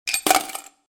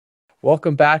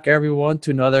Welcome back, everyone, to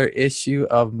another issue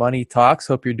of Money Talks.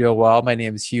 Hope you're doing well. My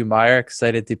name is Hugh Meyer.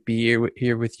 Excited to be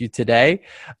here with you today.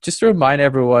 Just to remind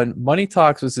everyone, Money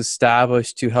Talks was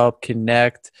established to help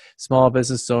connect small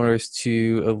business owners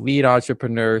to elite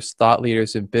entrepreneurs, thought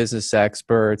leaders, and business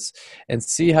experts, and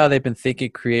see how they've been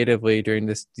thinking creatively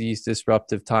during these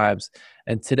disruptive times.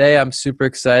 And today I'm super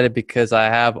excited because I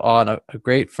have on a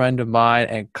great friend of mine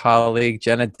and colleague,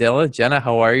 Jenna Dillon. Jenna,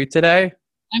 how are you today?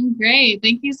 I'm great.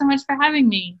 Thank you so much for having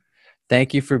me.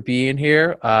 Thank you for being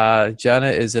here. Jenna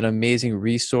is an amazing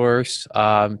resource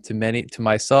to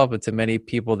myself and to many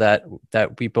people that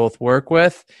we both work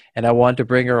with. And I wanted to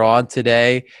bring her on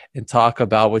today and talk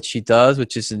about what she does,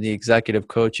 which is in the executive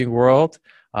coaching world,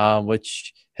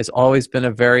 which has always been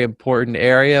a very important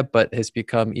area, but has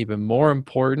become even more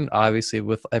important, obviously,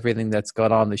 with everything that's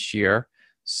gone on this year.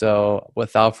 So,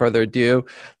 without further ado,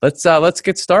 let's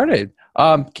get started.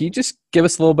 Can you just give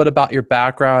us a little bit about your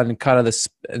background and kind of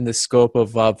the scope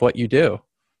of what you do?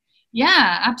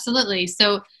 Yeah, absolutely.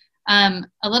 So, a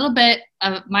little bit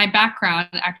of my background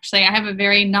actually, I have a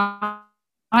very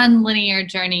non-linear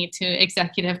journey to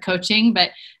executive coaching, but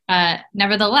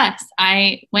nevertheless,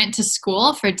 I went to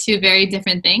school for two very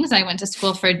different things. I went to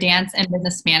school for dance and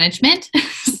business management.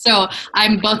 So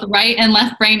I'm both right and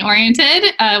left brain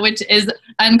oriented, which is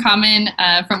uncommon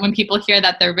from when people hear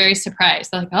that. They're very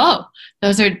surprised. They're like, oh,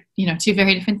 those are, two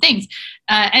very different things.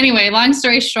 Anyway, long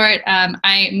story short,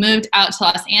 I moved out to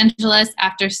Los Angeles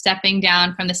after stepping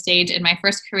down from the stage in my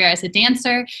first career as a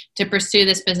dancer to pursue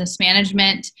this business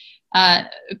management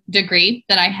degree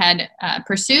that I had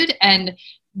pursued. And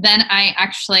then I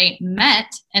actually met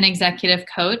an executive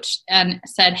coach and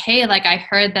said, hey, I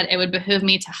heard that it would behoove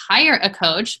me to hire a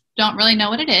coach. Don't really know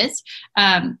what it is,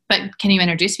 but can you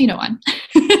introduce me to one?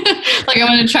 I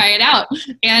want to try it out.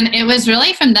 And it was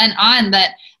really from then on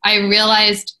that I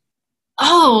realized,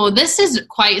 oh, this is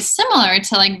quite similar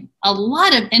to a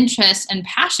lot of interests and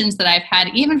passions that I've had,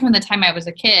 even from the time I was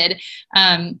a kid.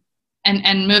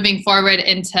 And moving forward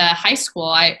into high school,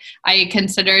 I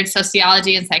considered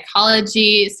sociology and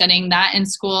psychology, studying that in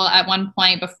school at one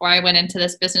point before I went into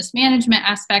this business management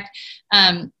aspect.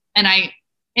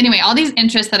 Anyway, all these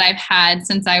interests that I've had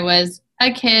since I was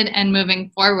a kid and moving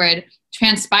forward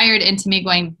transpired into me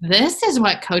going, this is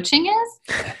what coaching is?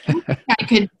 I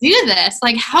could do this.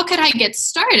 How could I get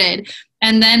started?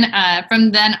 And then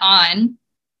from then on,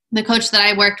 the coach that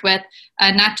I worked with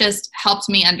not just helped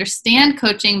me understand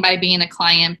coaching by being a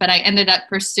client, but I ended up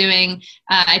pursuing,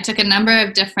 I took a number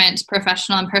of different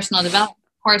professional and personal development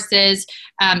courses,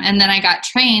 and then I got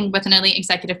trained with an elite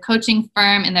executive coaching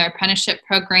firm in their apprenticeship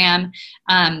program,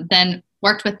 then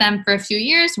worked with them for a few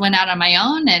years, went out on my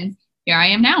own, and here I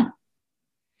am now.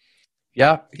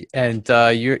 Yeah, and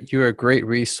you're a great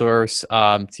resource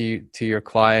to your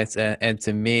clients and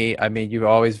to me. I mean, you're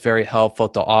always very helpful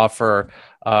to offer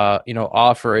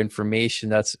information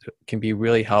that's can be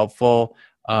really helpful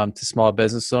to small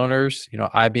business owners.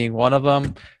 I being one of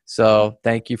them. So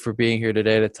thank you for being here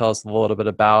today to tell us a little bit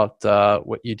about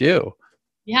what you do.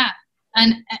 Yeah,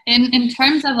 and in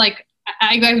terms of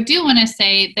I do want to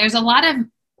say there's a lot of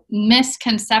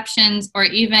misconceptions or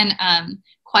even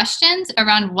questions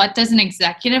around what does an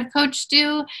executive coach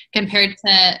do compared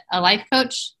to a life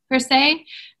coach per se.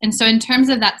 And so in terms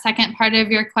of that second part of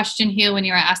your question, Hugh, when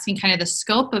you were asking kind of the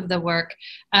scope of the work,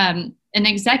 an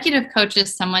executive coach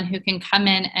is someone who can come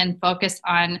in and focus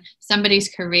on somebody's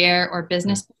career or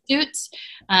business pursuits.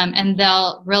 And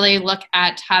they'll really look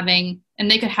at and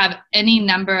they could have any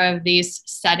number of these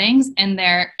settings in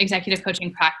their executive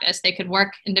coaching practice. They could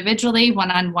work individually,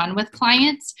 one-on-one with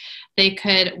clients. They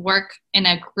could work in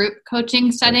a group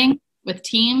coaching setting with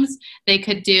teams. They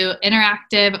could do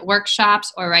interactive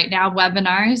workshops or right now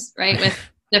webinars, right, with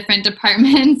different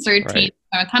departments or teams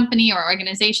or a company or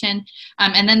organization.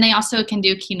 And then they also can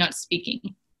do keynote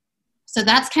speaking. So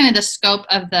that's kind of the scope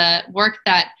of the work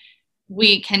that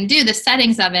we can do, the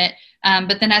settings of it.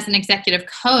 But then as an executive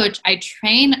coach, I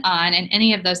train on in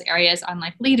any of those areas on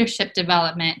leadership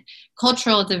development,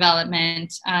 cultural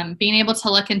development, being able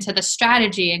to look into the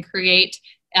strategy and create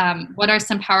what are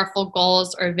some powerful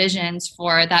goals or visions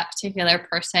for that particular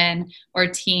person or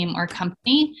team or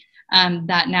company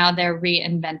that now they're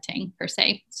reinventing per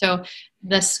se. So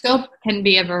the scope can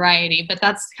be a variety, but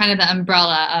that's kind of the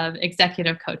umbrella of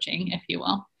executive coaching, if you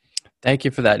will. Thank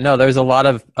you for that. No, there's a lot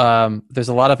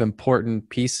of important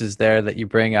pieces there that you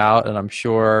bring out, and I'm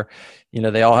sure,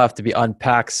 they all have to be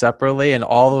unpacked separately, and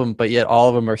all of them, but yet all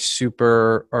of them are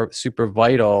super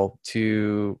vital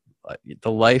to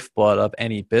the lifeblood of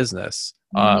any business.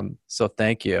 So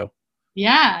thank you.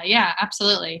 Yeah,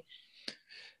 absolutely.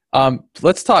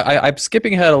 Let's talk. I'm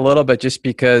skipping ahead a little bit just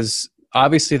because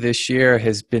obviously this year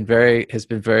has been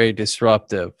very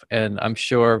disruptive, and I'm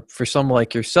sure for someone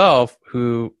like yourself,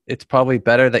 who it's probably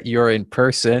better that you're in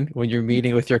person when you're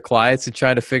meeting with your clients and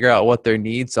trying to figure out what their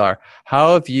needs are.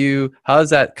 How has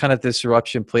that kind of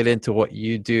disruption played into what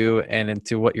you do and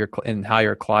into and how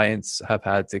your clients have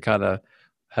had to kind of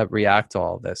have react to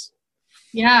all of this?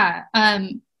 Yeah.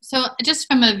 So just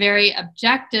from a very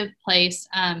objective place,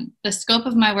 the scope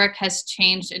of my work has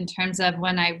changed in terms of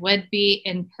when I would be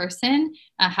in person,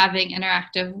 having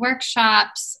interactive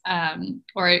workshops,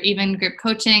 or even group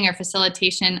coaching or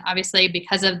facilitation. Obviously,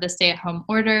 because of the stay-at-home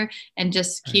order and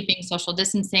just keeping social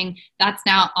distancing, that's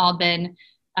now all been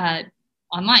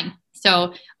online.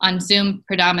 So on Zoom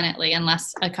predominantly,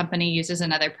 unless a company uses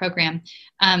another program.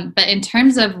 But in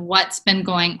terms of what's been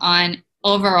going on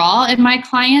overall in my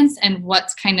clients and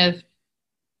what's kind of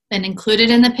been included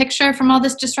in the picture from all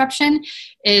this disruption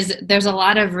is there's a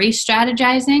lot of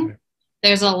re-strategizing.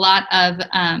 There's a lot of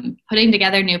putting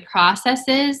together new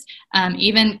processes,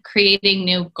 even creating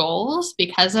new goals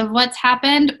because of what's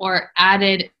happened or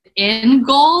added in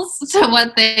goals to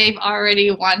what they've already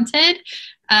wanted.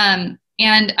 And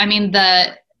I mean,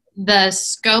 the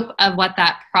scope of what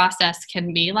that process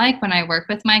can be like when I work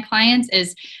with my clients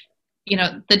is,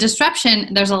 the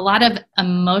disruption, there's a lot of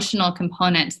emotional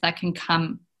components that can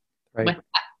come with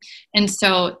that. And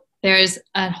so there's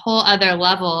a whole other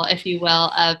level, if you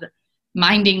will, of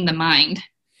minding the mind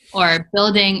or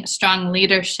building strong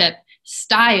leadership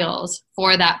styles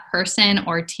for that person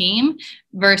or team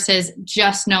versus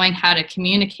just knowing how to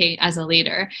communicate as a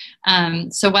leader.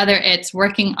 So whether it's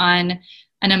working on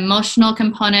an emotional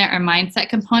component or mindset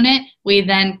component, we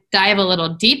then dive a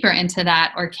little deeper into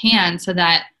that so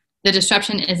that the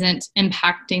disruption isn't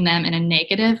impacting them in a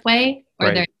negative way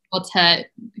or they're able to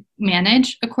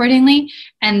manage accordingly.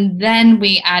 And then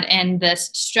we add in this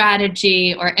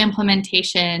strategy or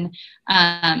implementation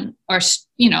or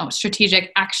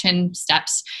strategic action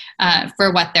steps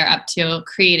for what they're up to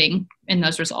creating in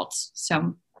those results.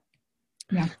 So,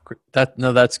 yeah.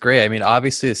 That's great. I mean,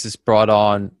 obviously this has brought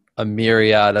on a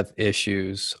myriad of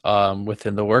issues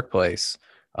within the workplace.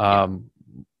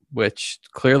 Which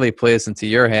clearly plays into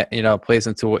your hand, plays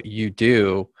into what you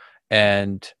do.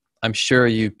 And I'm sure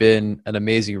you've been an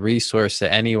amazing resource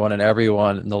to anyone and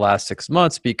everyone in the last 6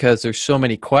 months, because there's so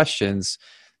many questions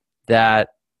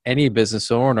that any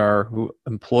business owner who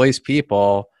employs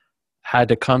people had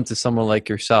to come to someone like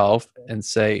yourself and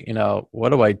say, what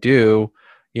do I do?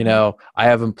 I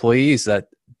have employees that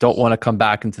don't want to come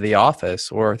back into the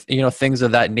office, or, things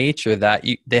of that nature that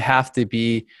they have to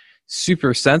be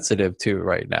super sensitive to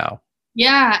right now.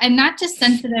 Yeah. And not just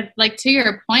sensitive, like to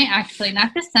your point, actually,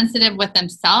 not just sensitive with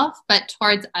themselves, but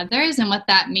towards others and what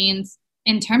that means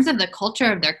in terms of the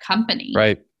culture of their company.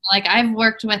 Right. Like I've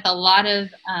worked with a lot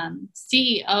of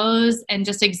CEOs and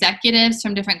just executives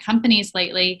from different companies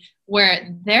lately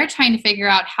where they're trying to figure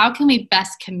out how can we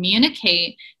best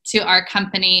communicate to our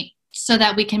company so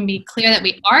that we can be clear that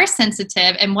we are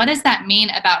sensitive. And what does that mean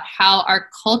about how our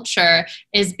culture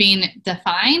is being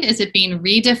defined? Is it being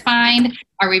redefined?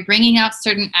 Are we bringing out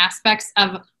certain aspects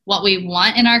of what we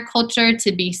want in our culture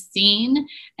to be seen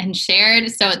and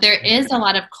shared? So there is a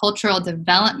lot of cultural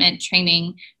development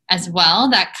training as well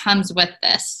that comes with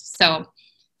this. So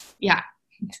yeah.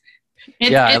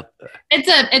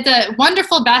 It's a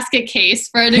wonderful basket case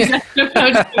for an executive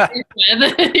coach to work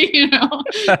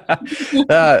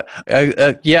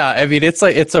with, Yeah, I mean,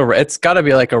 it's got to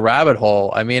be like a rabbit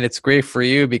hole. I mean, it's great for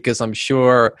you because I'm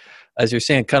sure, as you're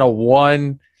saying, kind of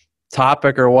one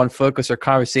topic or one focus or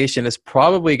conversation is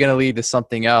probably going to lead to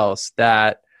something else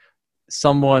that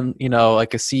someone,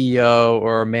 like a CEO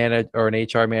or a manager or an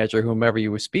HR manager, whomever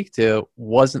you would speak to,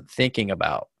 wasn't thinking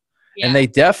about. Yeah. And they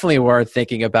definitely weren't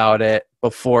thinking about it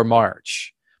before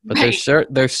March, but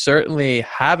they're certainly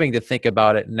having to think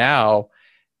about it now.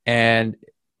 And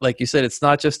like you said, it's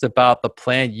not just about the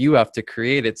plan you have to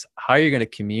create, it's how you're going to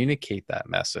communicate that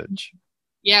message.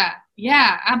 Yeah,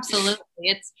 absolutely.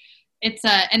 It's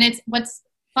what's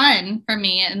fun for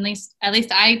me, at least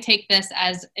I take this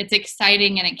as it's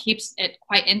exciting and it keeps it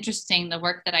quite interesting. The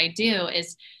work that I do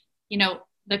is,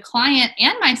 the client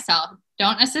and myself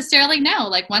don't necessarily know.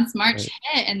 Like once March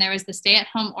hit and there was the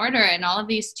stay-at-home order and all of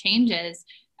these changes,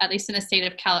 at least in the state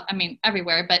of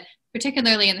everywhere, but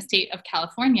particularly in the state of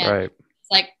California,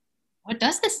 it's like, what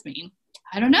does this mean?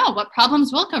 I don't know. What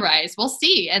problems will arise? We'll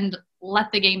see, and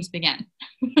let the games begin.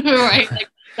 Right? Like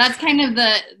that's kind of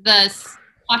the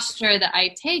posture that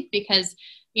I take because,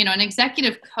 an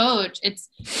executive coach,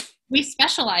 we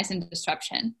specialize in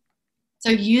disruption.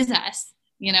 So use us,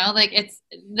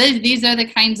 these are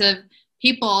the kinds of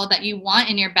people that you want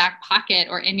in your back pocket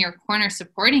or in your corner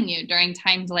supporting you during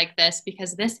times like this,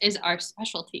 because this is our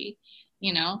specialty,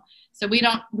 you know? So we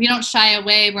don't shy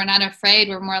away. We're not afraid.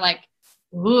 We're more like,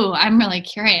 ooh, I'm really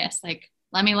curious. Like,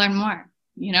 let me learn more,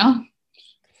 you know?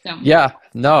 So. Yeah,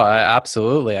 no,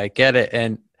 absolutely. I get it.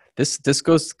 And this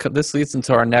leads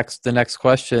into the next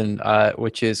question,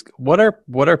 which is what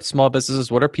are small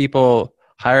businesses, what are people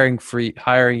hiring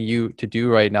you to do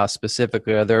right now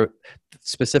specifically? Are there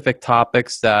specific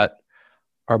topics that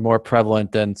are more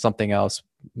prevalent than something else,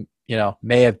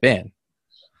 may have been?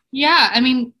 Yeah, I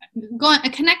mean,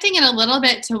 connecting it a little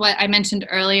bit to what I mentioned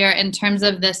earlier in terms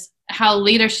of this, how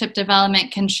leadership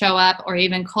development can show up, or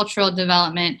even cultural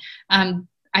development.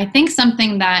 I think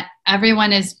something that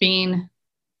everyone is being,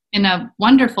 in a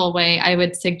wonderful way, I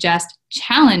would suggest,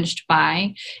 challenged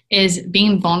by is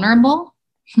being vulnerable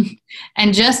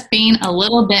and just being a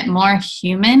little bit more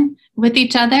human with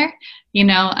each other.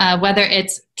 Whether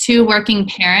it's two working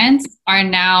parents are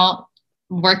now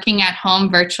working at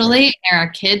home virtually, there are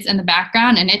kids in the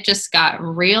background and it just got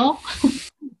real.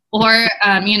 Or,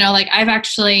 I've been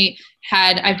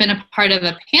a part of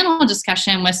a panel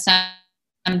discussion with some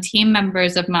team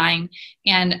members of mine,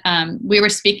 and we were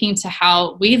speaking to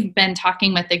how we've been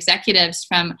talking with executives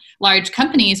from large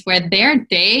companies where their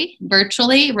day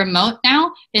virtually remote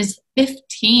now is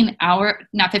 15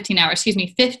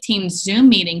 Zoom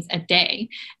meetings a day.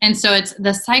 And so it's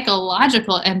the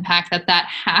psychological impact that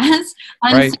has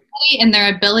on Right. somebody and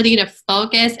their ability to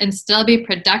focus and still be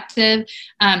productive.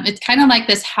 It's kind of like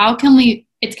this,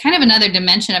 it's kind of another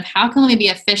dimension of how can we be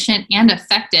efficient and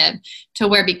effective, to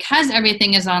where, because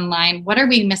everything is online, what are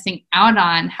we missing out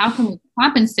on? How can we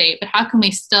compensate, but how can we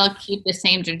still keep the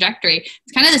same trajectory?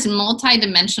 It's kind of this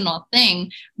multi-dimensional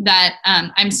thing that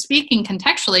I'm speaking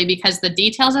contextually, because the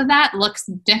details of that looks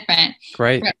different for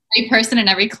every person and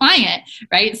every client,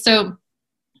 right? So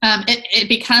it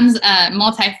becomes a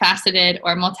multifaceted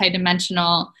or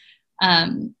multi-dimensional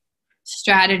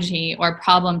strategy or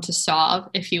problem to solve,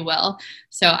 if you will.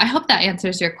 So I hope that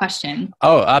answers your question.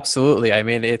 Oh, absolutely. I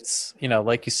mean, it's,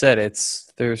 like you said,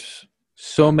 there's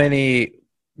so many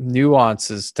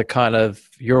nuances to kind of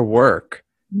your work.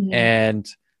 Mm-hmm. And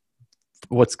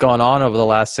what's gone on over the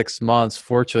last 6 months,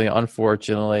 fortunately,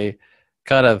 unfortunately,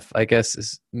 kind of, I guess,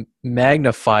 is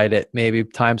magnified it maybe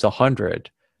times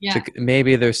 100. Yeah.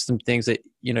 Maybe there's some things that,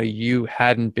 you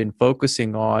hadn't been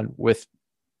focusing on with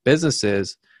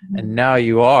businesses, and now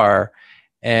you are,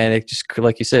 and it just,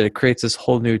 like you said, it creates this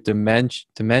whole new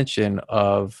dimension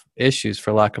of issues,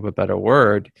 for lack of a better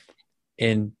word,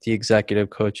 in the executive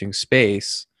coaching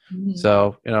space. Mm-hmm.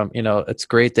 So it's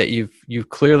great that you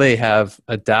clearly have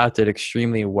adapted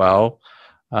extremely well,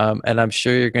 and I'm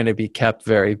sure you're going to be kept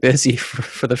very busy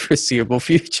for the foreseeable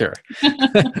future.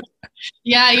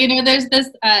 Yeah, there's this,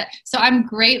 so I'm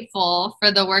grateful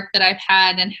for the work that I've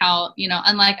had, and how,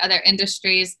 unlike other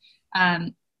industries,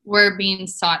 we're being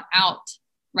sought out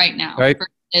right now. Right.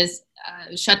 Is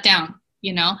shut down,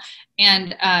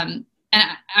 and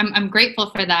I'm grateful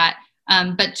for that.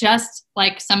 But just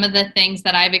like some of the things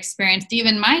that I've experienced,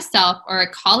 even myself or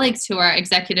colleagues who are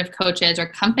executive coaches, or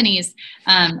companies,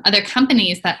 other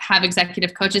companies that have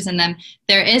executive coaches in them,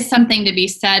 there is something to be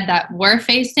said that we're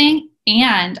facing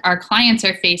and our clients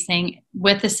are facing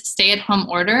with this stay-at-home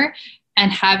order,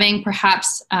 and having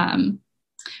perhaps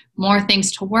more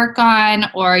things to work on,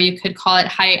 or you could call it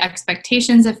high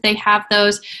expectations if they have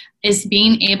those, is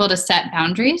being able to set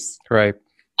boundaries. Right.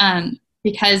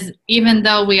 Because even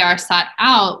though we are sought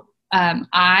out,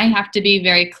 I have to be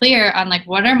very clear on, like,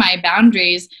 what are my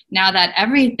boundaries now that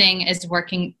everything is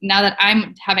working, now that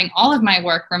I'm having all of my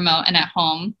work remote and at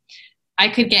home. I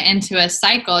could get into a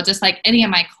cycle, just like any of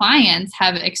my clients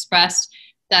have expressed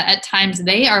that at times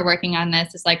they are working on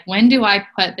this. It's like, when do I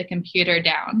put the computer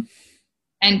down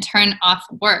and turn off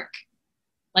work?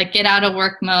 Like, get out of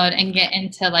work mode and get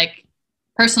into like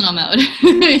personal mode,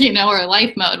 or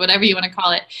life mode, whatever you want to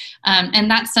call it. And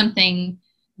that's something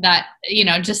that,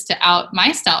 just to out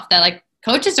myself, that like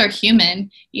coaches are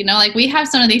human, like we have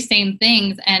some of these same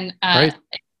things, and right.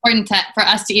 It's important for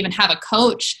us to even have a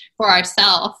coach for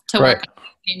ourselves to right. work on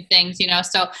these things,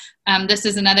 So this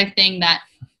is another thing that,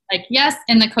 like, yes,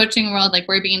 in the coaching world, like,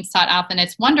 we're being sought out and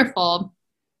it's wonderful.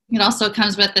 It also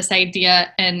comes with this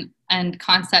idea and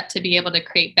concept to be able to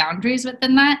create boundaries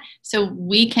within that, so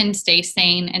we can stay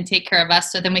sane and take care of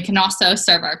us, so then we can also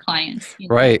serve our clients.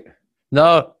 Right.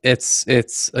 No, it's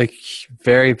a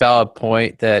very valid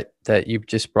point that you've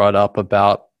just brought up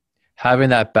about having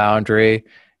that boundary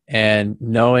and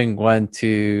knowing when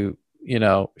to,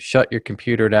 shut your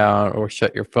computer down or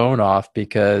shut your phone off,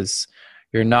 because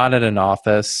you're not in an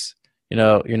office,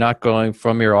 you're not going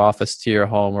from your office to your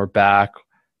home or back.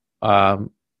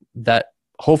 That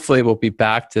hopefully will be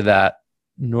back to that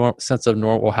sense of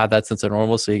normal. We'll have that sense of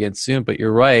normalcy again soon. But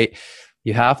you're right.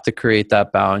 You have to create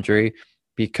that boundary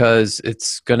because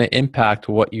it's going to impact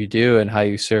what you do and how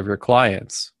you serve your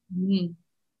clients. Mm-hmm.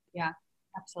 Yeah,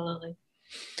 absolutely.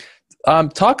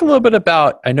 Talk a little bit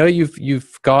about, I know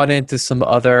you've gone into some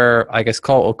other, I guess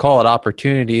we'll call it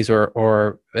opportunities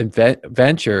or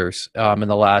ventures in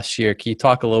the last year. Can you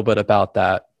talk a little bit about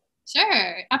that?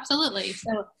 Sure, absolutely.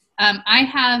 So I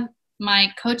have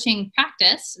my coaching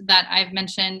practice that I've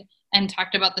mentioned and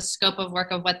talked about the scope of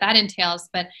work of what that entails,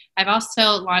 but I've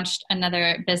also launched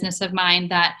another business of mine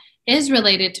that is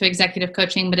related to executive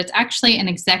coaching, but it's actually an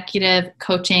executive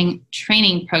coaching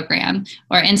training program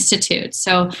or institute.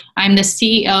 So I'm the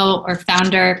CEO or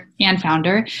founder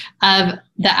of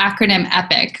the acronym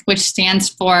EPIC, which stands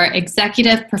for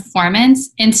Executive Performance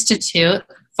Institute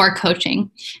for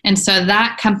Coaching. And so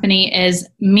that company is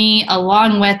me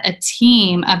along with a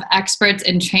team of experts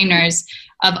and trainers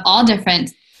of all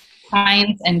different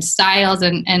kinds and styles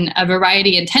and a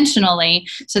variety intentionally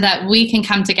so that we can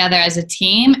come together as a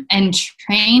team and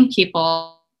train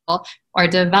people or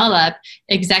develop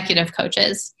executive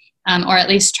coaches, or at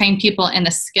least train people in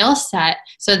the skill set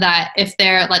so that if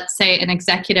they're, let's say, an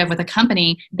executive with a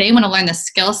company, they want to learn the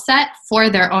skill set for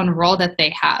their own role that they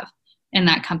have in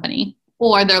that company,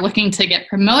 or they're looking to get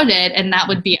promoted and that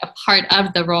would be a part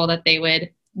of the role that they would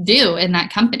do in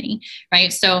that company,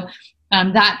 right? So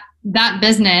that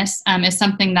business is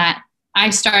something that I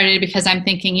started because I'm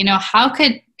thinking, how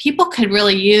could people could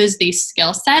really use these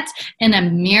skill sets in a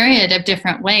myriad of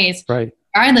different ways, right,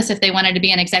 regardless if they wanted to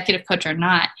be an executive coach or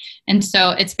not. And so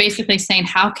it's basically saying,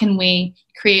 how can we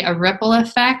create a ripple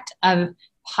effect of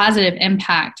positive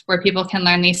impact where people can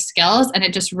learn these skills and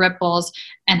it just ripples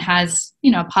and has,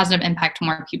 positive impact to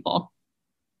more people.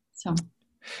 So.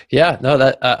 Yeah, no,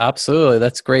 that absolutely.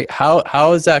 That's great.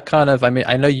 How is that kind of, I mean,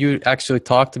 I know you actually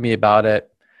talked to me about it.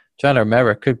 I'm trying to remember,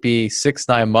 it could be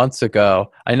 6-9 months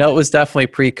ago. I know it was definitely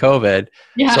pre-COVID.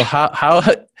 Yeah. So how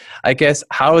I guess,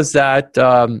 how is that,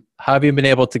 how have you been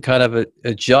able to kind of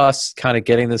adjust, kind of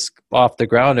getting this off the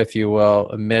ground, if you will,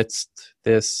 amidst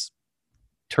this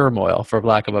turmoil, for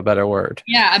lack of a better word?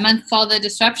 Yeah, amongst all the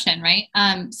disruption, right?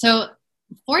 So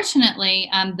fortunately,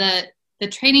 the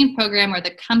training program or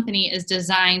the company is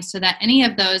designed so that any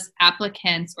of those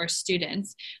applicants or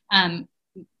students,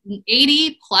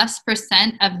 80+%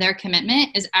 of their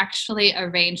commitment is actually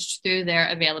arranged through their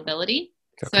availability.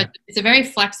 Okay. So it's a very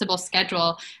flexible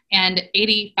schedule, and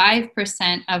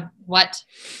 85% of what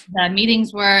the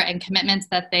meetings were and commitments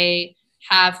that they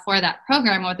have for that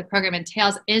program, what the program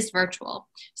entails, is virtual.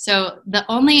 So the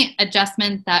only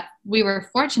adjustment that we were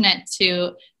fortunate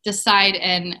to decide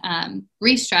and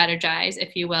re-strategize,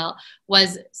 if you will,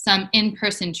 was some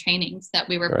in-person trainings that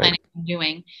we were planning on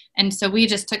doing. And so we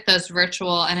just took those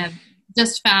virtual and have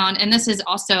just found, and this is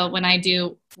also when I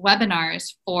do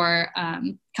webinars for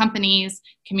companies,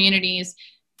 communities,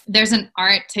 there's an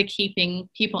art to keeping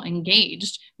people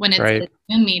engaged when it's a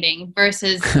Zoom meeting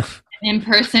versus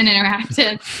in-person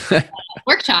interactive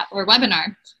workshop or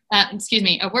webinar,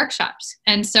 workshops.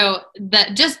 And so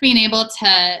that just being able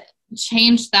to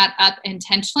change that up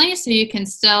intentionally so you can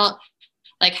still,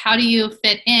 like, how do you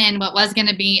fit in what was going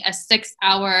to be a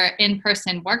 6-hour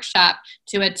in-person workshop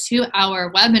to a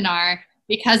 2-hour webinar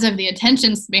because of the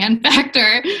attention span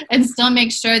factor and still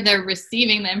make sure they're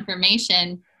receiving the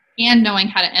information and knowing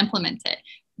how to implement it,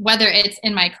 whether it's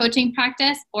in my coaching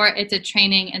practice or it's a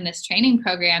training in this training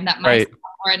program that myself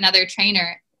or another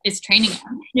trainer is training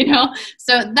on,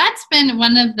 So that's been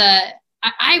one of the,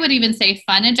 I would even say,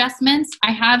 fun adjustments.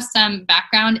 I have some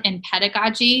background in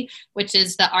pedagogy, which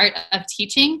is the art of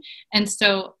teaching. And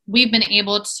so we've been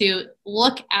able to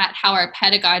look at how our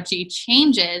pedagogy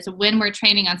changes when we're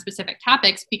training on specific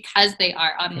topics because they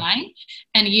are online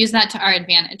and use that to our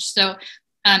advantage. So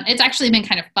it's actually been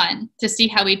kind of fun to see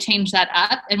how we change that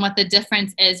up and what the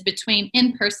difference is between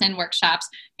in-person workshops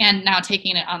and now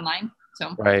taking it online.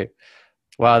 So. Right.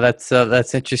 Wow, that's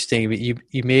interesting.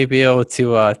 You may be able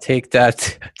to take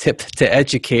that tip to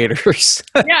educators.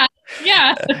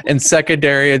 Yeah. in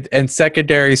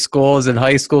secondary schools and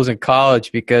high schools and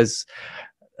college, because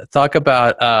talk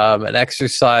about an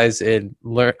exercise in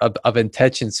of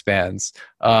attention spans.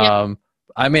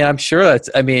 I mean, I'm sure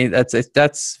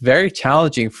that's very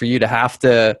challenging for you to have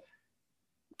to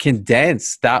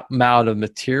condense that amount of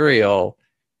material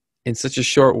in such a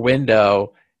short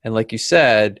window. And like you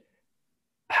said,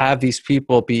 have these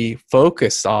people be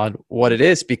focused on what it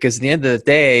is, because at the end of the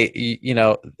day,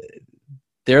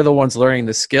 they're the ones learning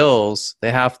the skills.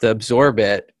 They have to absorb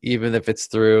it, even if it's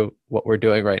through what we're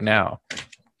doing right now.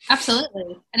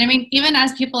 Absolutely. And I mean, even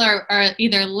as people are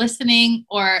either listening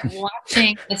or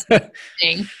watching this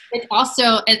thing, it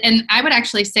also, and I would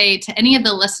actually say to any of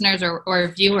the listeners or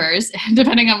viewers,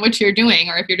 depending on what you're doing,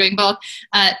 or if you're doing both,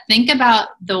 think about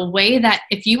the way that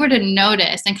if you were to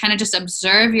notice and kind of just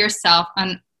observe yourself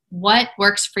on what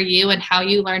works for you and how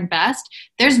you learn best,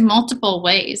 there's multiple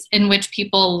ways in which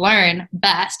people learn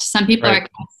best. Some people are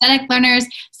kinesthetic learners,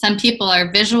 some people are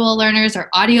visual learners or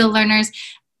audio learners.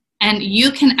 And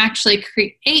you can actually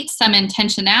create some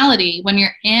intentionality when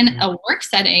you're in a work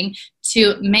setting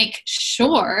to make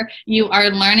sure you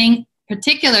are learning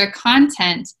particular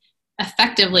content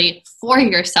effectively for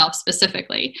yourself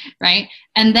specifically, right?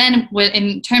 And then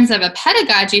in terms of a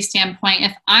pedagogy standpoint,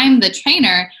 if I'm the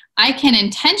trainer, I can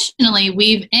intentionally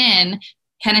weave in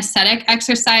kinesthetic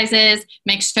exercises,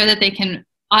 make sure that they can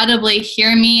audibly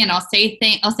hear me, and I'll say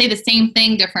the same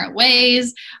thing different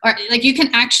ways, or like you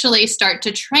can actually start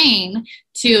to train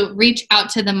to reach out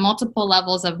to the multiple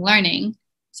levels of learning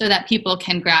so that people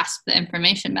can grasp the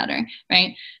information better,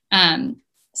 right?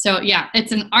 So yeah,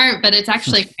 it's an art, but it's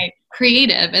actually quite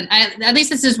creative, and at least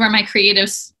this is where my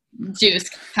creative juice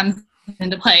comes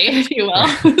into play, if you will.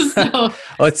 So,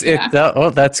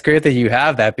 that's great that you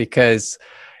have that, because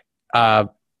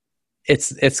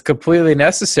it's completely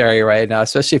necessary right now,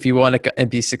 especially if you want to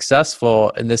be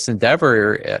successful in this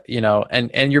endeavor,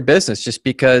 and your business, just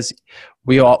because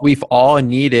we've all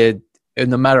needed, and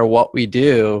no matter what we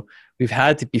do, we've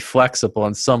had to be flexible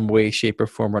in some way, shape, or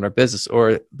form in our business,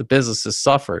 or the business has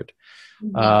suffered.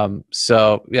 Mm-hmm.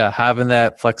 So yeah, having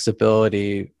that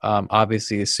flexibility,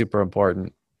 obviously is super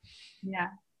important. Yeah.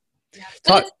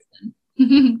 Yeah.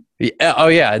 Oh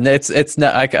yeah, and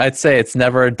I'd say it's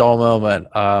never a dull moment,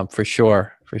 for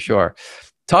sure.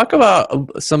 Talk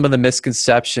about some of the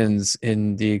misconceptions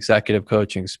in the executive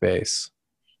coaching space.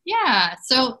 Yeah.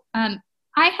 So I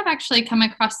have actually come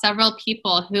across several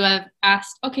people who have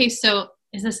asked, okay, so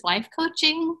is this life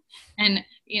coaching? And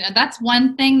that's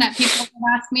one thing that people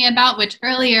have asked me about, which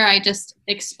earlier I just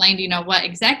explained, what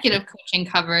executive coaching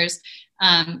covers.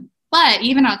 But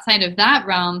even outside of that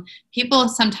realm, people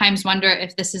sometimes wonder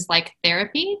if this is like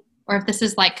therapy or if this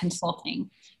is like consulting.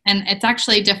 And it's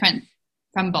actually different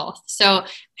from both. So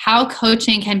how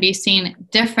coaching can be seen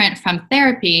different from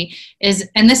therapy is,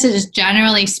 and this is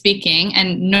generally speaking,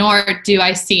 and nor do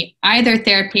I see either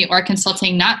therapy or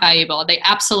consulting not valuable. They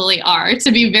absolutely are,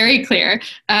 to be very clear.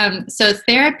 So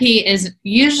therapy is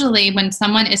usually when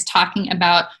someone is talking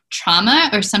about trauma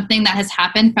or something that has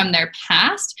happened from their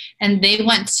past, and they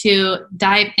want to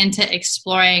dive into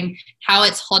exploring how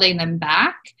it's holding them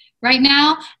back right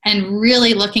now and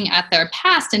really looking at their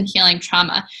past and healing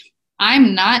trauma.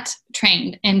 I'm not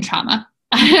trained in trauma.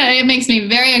 It makes me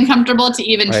very uncomfortable to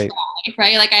even try,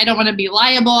 right? Like I don't want to be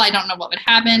liable. I don't know what would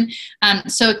happen.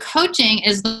 So coaching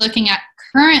is looking at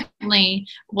currently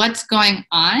what's going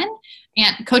on,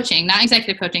 and coaching, not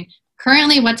executive coaching,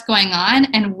 currently what's going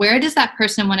on and where does that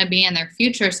person want to be in their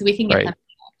future so we can get them.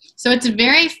 So it's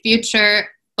very future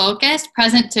focused,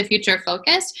 present to future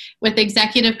focused. With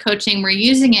executive coaching, we're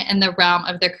using it in the realm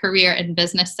of the career and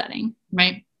business setting,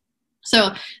 right?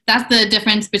 So that's the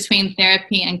difference between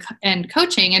therapy and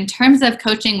coaching. In terms of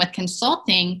coaching with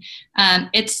consulting,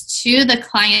 it's to the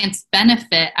client's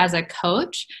benefit as a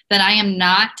coach that I am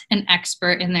not an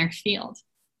expert in their field.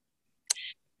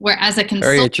 Whereas a consultant,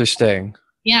 very interesting.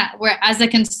 Yeah, whereas a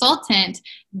consultant,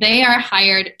 they are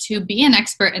hired to be an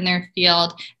expert in their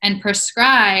field and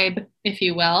prescribe, if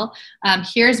you will,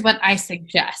 here's what I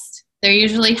suggest. They're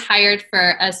usually hired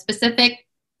for a specific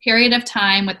period of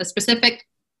time with a specific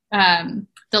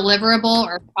deliverable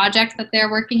or project that they're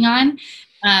working on.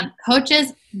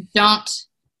 Coaches don't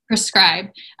prescribe.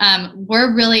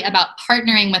 We're really about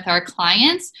partnering with our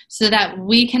clients so that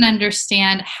we can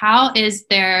understand how is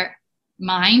their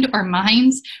mind or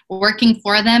minds working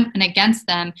for them and against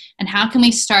them, and how can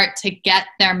we start to get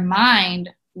their mind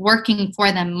working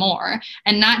for them more,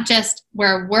 and not just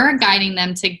where we're guiding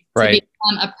them to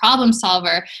become a problem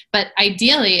solver, but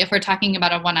ideally, if we're talking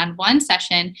about a one-on-one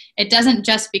session, it doesn't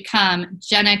just become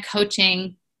Jenna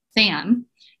coaching Sam,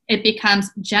 it becomes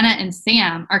Jenna and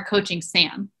Sam are coaching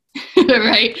Sam.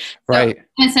 Right. So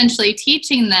essentially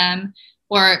teaching them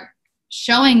or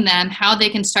showing them how they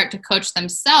can start to coach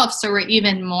themselves so we're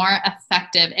even more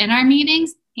effective in our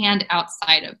meetings and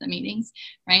outside of the meetings,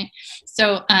 right?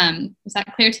 So is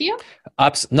that clear to you?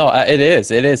 No, it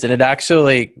is. And it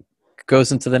actually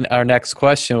goes into our next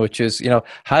question, which is,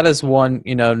 how does one,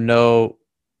 know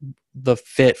the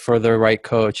fit for the right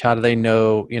coach? How do they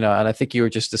know, and I think you were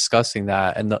just discussing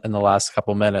that in the last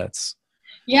couple minutes.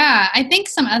 Yeah, I think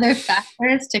some other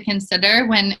factors to consider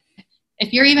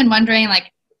if you're even wondering,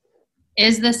 like,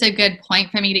 is this a good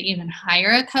point for me to even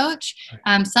hire a coach?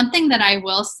 Something that I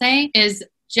will say is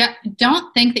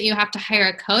don't think that you have to hire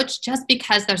a coach just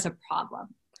because there's a problem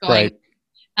going.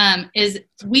 Right. Is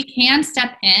we can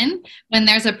step in when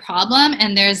there's a problem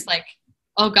and there's like,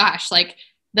 oh gosh, like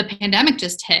the pandemic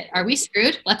just hit. Are we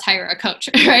screwed? Let's hire a coach,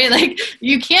 right? Like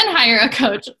you can hire a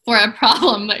coach for a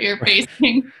problem that you're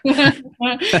facing.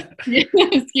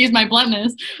 Excuse my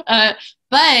bluntness.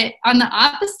 But on the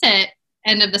opposite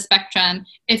end of the spectrum,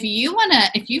 if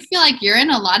you feel like you're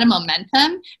in a lot of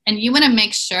momentum and you want to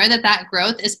make sure that that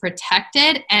growth is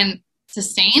protected and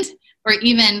sustained, or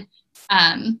even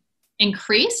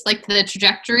increased, like the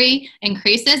trajectory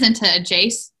increases into a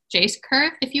J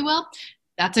curve, if you will,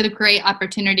 that's a great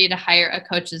opportunity to hire a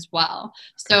coach as well.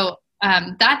 So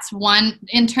that's one,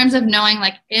 in terms of knowing,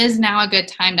 like, is now a good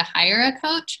time to hire a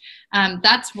coach?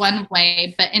 That's one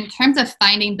way. But in terms of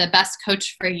finding the best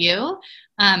coach for you,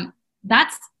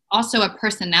 that's also a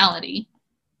personality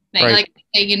thing. Right. Like,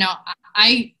 you know,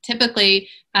 I typically,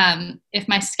 if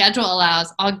my schedule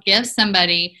allows, I'll give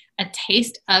somebody a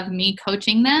taste of me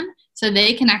coaching them so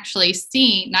they can actually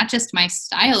see not just my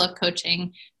style of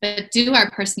coaching, but do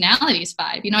our personalities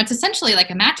vibe. You know, it's essentially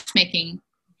like a matchmaking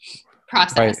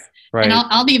process. Right. And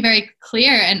I'll be very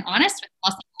clear and honest with them.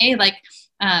 I'll say, hey, like,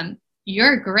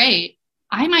 you're great.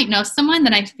 I might know someone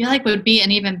that I feel like would be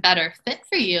an even better fit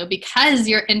for you because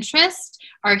your interests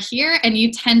are here and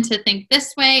you tend to think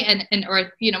this way and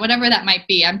or, you know, whatever that might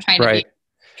be. I'm trying to be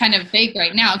kind of vague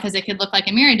right now because it could look like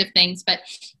a myriad of things, but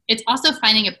it's also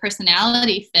finding a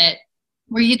personality fit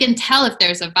where you can tell if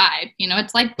there's a vibe. You know,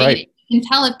 it's like dating. You can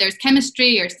tell if there's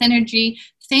chemistry or synergy.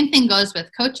 Same thing goes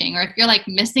with coaching, or if you're like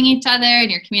missing each other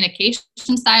and your communication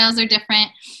styles are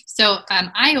different. So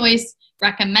I always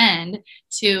recommend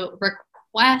to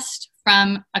request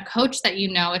from a coach that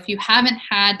you know. If you haven't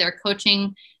had their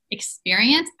coaching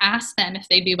experience, ask them if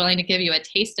they'd be willing to give you a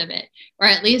taste of it, or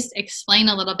at least explain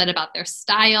a little bit about their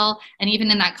style. And even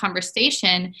in that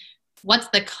conversation, what's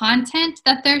the content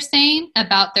that they're saying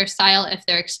about their style if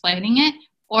they're explaining it,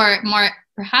 or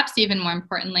perhaps even more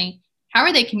importantly, how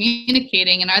are they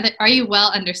communicating, and are you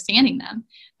well understanding them?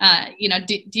 You know,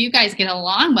 do you guys get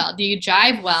along well? Do you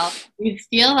jive well? Do you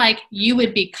feel like you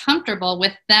would be comfortable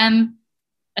with them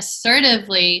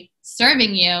assertively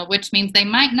serving you, which means they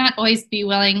might not always be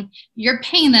willing. You're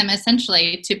paying them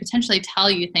essentially to potentially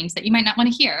tell you things that you might not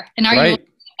want to hear. And are you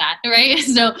that, right?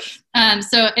 So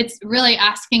it's really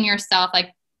asking yourself,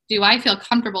 like, do I feel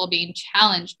comfortable being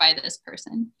challenged by this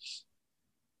person?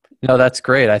 No, that's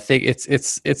great. I think it's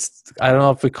I don't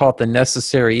know if we call it the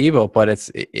necessary evil, but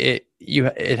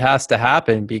it has to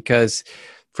happen, because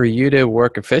for you to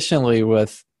work efficiently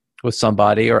with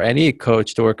somebody, or any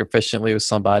coach to work efficiently with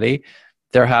somebody,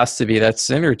 there has to be that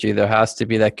synergy. There has to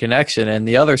be that connection, and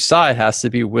the other side has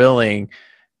to be willing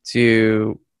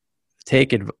to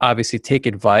take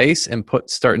advice and put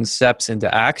certain steps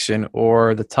into action,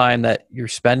 or the time that you're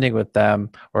spending with them,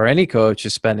 or any coach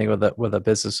is spending with a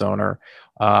business owner,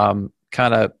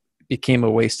 kind of became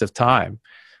a waste of time.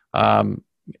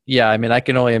 Yeah, I mean, I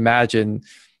can only imagine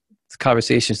the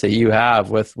conversations that you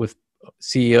have with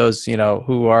CEOs, you know,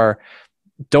 who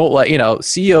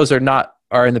CEOs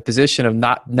are in the position of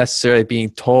not necessarily being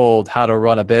told how to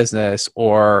run a business,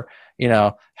 or, you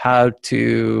know, how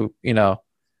to, you know,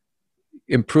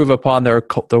 improve upon their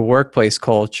workplace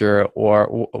culture,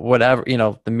 or whatever, you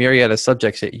know, the myriad of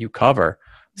subjects that you cover.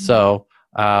 Mm-hmm. So,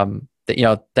 you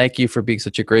know, thank you for being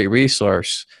such a great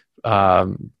resource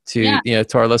to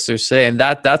our listeners today. And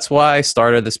that's why I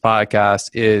started this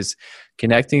podcast, is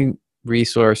connecting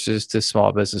resources to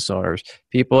small business owners,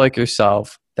 people like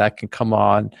yourself that can come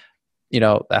on, you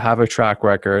know, that have a track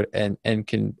record and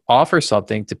can offer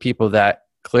something to people that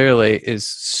clearly is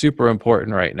super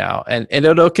important right now. And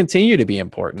it'll continue to be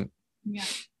important.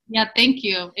 Yeah. Thank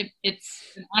you.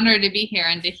 It's an honor to be here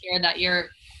and to hear that you're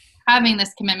having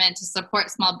this commitment to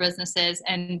support small businesses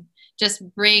and just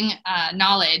bring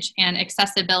knowledge and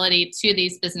accessibility to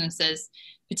these businesses,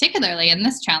 particularly in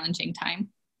this challenging time.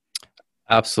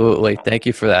 Absolutely. Thank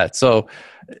you for that. So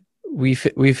we've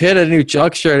hit a new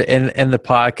juncture in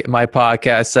my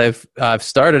podcast. I've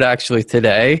started actually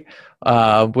today,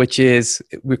 which is,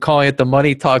 we're calling it the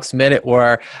Money Talks Minute,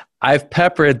 where I've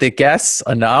peppered the guests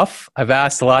enough. I've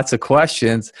asked lots of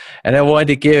questions, and I wanted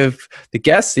to give the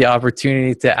guests the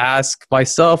opportunity to ask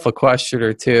myself a question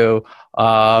or two.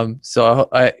 So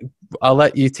I'll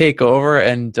let you take over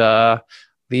and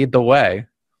lead the way.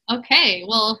 Okay.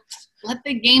 Well, let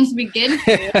the games begin.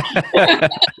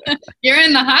 You're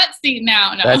in the hot seat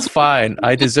now. No. That's fine.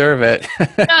 I deserve it.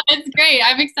 No, it's great.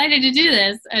 I'm excited to do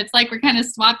this. It's like we're kind of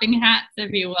swapping hats,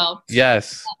 if you will.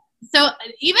 Yes. So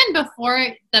even before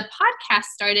the podcast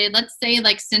started, let's say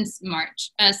like since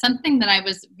March, something that I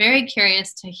was very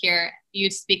curious to hear you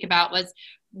speak about was,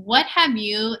 what have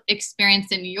you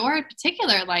experienced in your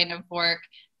particular line of work?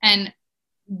 And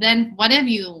then what have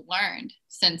you learned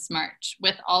since March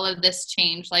with all of this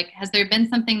change? Like, has there been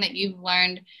something that you've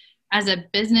learned as a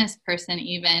business person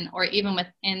even, or even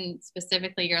within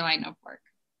specifically your line of work?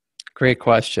 Great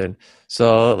question.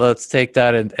 So let's take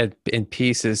that in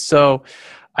pieces. So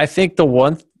I think the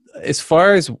one, as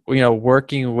far as,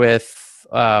 working with,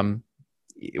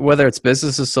 whether it's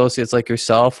business associates like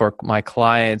yourself or my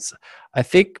clients, I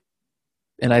think,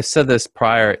 and I've said this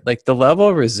prior, like the level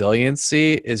of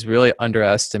resiliency is really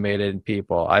underestimated in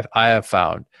people. I have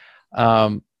found,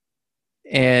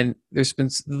 and there's been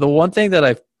the one thing that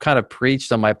I've kind of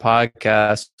preached on my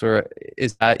podcast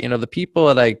is that, the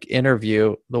people that I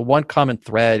interview, the one common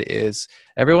thread is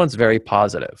everyone's very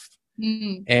positive.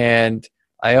 Mm-hmm. And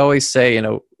I always say,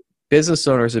 business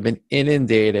owners have been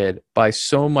inundated by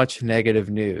so much negative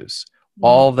news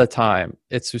all the time.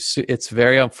 It's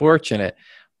very unfortunate,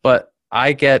 but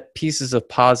I get pieces of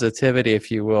positivity, if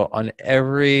you will, on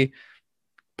every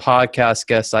podcast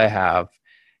guest I have.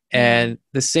 And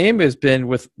the same has been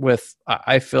with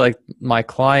I feel like my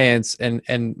clients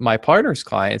and my partner's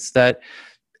clients, that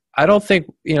I don't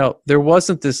think, there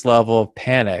wasn't this level of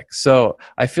panic. So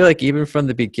I feel like even from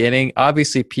the beginning,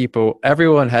 obviously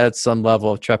everyone had some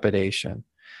level of trepidation,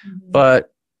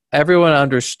 but everyone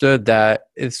understood that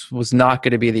this was not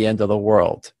going to be the end of the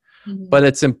world. But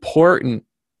it's important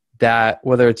that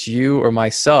whether it's you or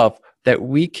myself, that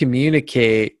we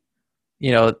communicate,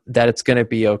 that it's going to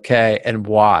be okay and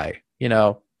why,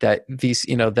 that these,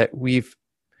 that we've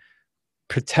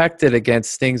protected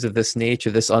against things of this nature,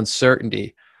 this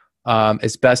uncertainty,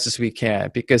 as best as we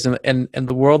can. Because in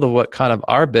the world of what kind of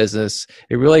our business,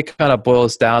 it really kind of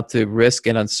boils down to risk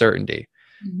and uncertainty.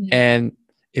 And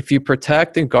if you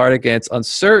protect and guard against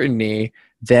uncertainty,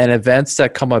 then events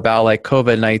that come about like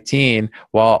COVID-19,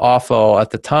 while awful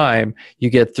at the time, you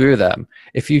get through them.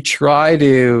 If you try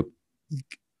to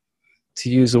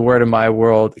use a word in my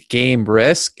world, game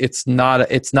risk, it's not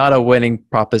a winning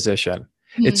proposition.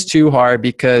 It's too hard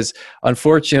because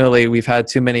unfortunately we've had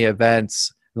too many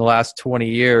events in the last 20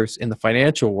 years in the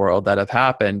financial world that have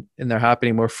happened, and they're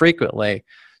happening more frequently.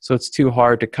 So it's too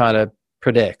hard to kind of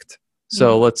predict.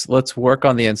 So let's work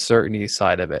on the uncertainty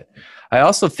side of it. I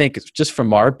also think it's just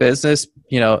from our business,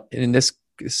 in this,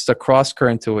 it's a cross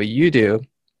current to what you do,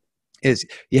 is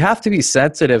you have to be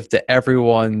sensitive to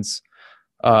everyone's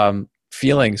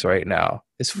feelings right now.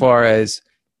 As far as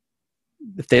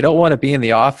if they don't want to be in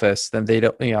the office, then they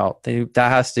don't, that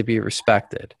has to be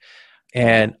respected.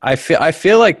 And I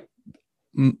feel like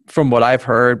from what I've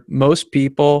heard, most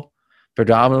people,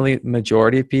 predominantly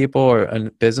majority of people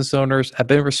and business owners, have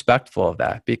been respectful of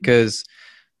that, because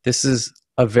this is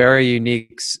a very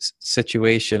unique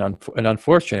situation, an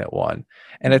unfortunate one.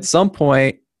 And at some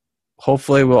point,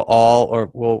 hopefully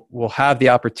we'll have the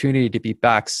opportunity to be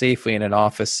back safely in an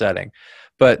office setting.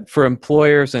 But for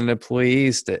employers and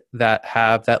employees that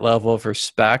have that level of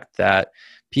respect, that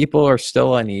people are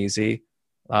still uneasy.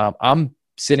 I'm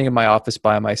sitting in my office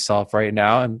by myself right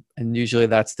now, and usually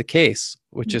that's the case,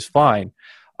 which is fine.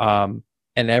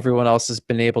 And everyone else has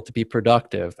been able to be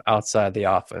productive outside the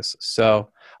office. So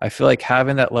I feel like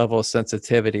having that level of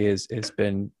sensitivity has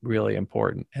been really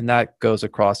important. And that goes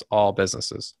across all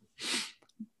businesses.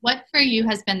 What for you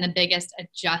has been the biggest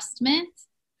adjustment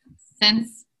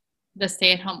since the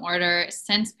stay-at-home order,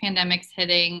 since pandemics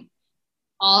hitting,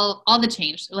 all the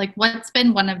change? Like, what's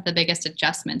been one of the biggest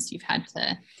adjustments you've had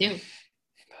to do?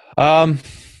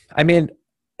 I mean,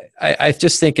 I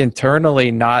just think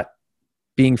internally, not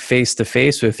being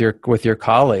face-to-face with your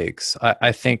colleagues.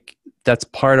 I think that's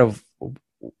part of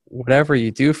whatever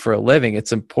you do for a living.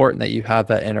 It's important that you have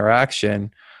that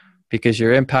interaction because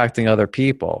you're impacting other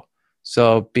people.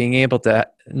 So being able to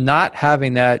not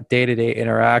having that day-to-day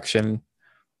interaction,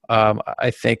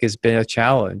 I think has been a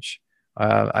challenge.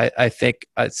 I think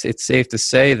it's safe to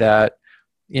say that,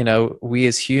 we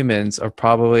as humans are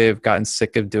probably have gotten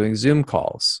sick of doing Zoom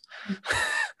calls.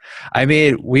 I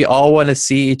mean, we all want to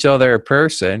see each other in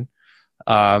person.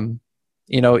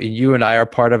 You and I are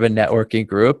part of a networking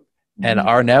group, and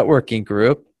our networking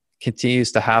group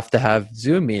continues to have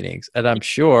Zoom meetings. And I'm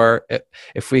sure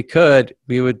if we could,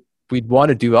 we'd want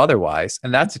to do otherwise.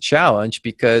 And that's a challenge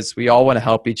because we all want to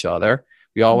help each other.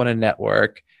 We all want to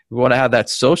network. We want to have that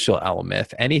social element,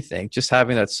 if anything, just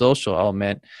having that social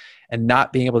element. and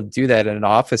not being able to do that in an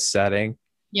office setting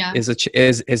Yeah,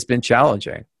 has been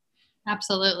challenging.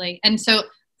 absolutely. And so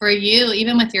for you,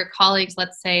 even with your colleagues,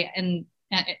 let's say in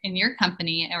your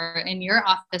company or in your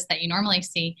office that you normally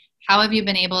see, how have you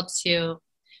been able to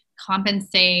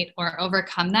compensate or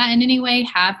overcome that in any way?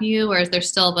 Have you, or is there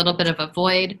still a little bit of a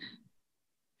void?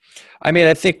 I mean,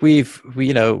 I think we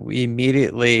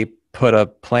immediately put a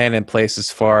plan in place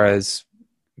as far as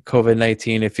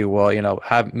COVID-19, if you will,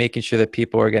 making sure that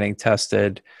people are getting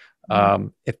tested.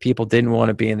 If people didn't want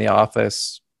to be in the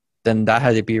office, then that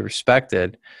had to be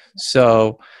respected.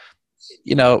 So,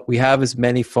 we have as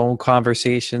many phone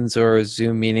conversations or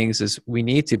Zoom meetings as we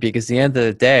need to, because at the end of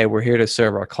the day, we're here to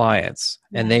serve our clients,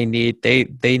 and they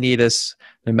need us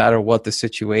no matter what the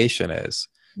situation is.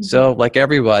 Mm-hmm. So like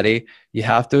everybody, you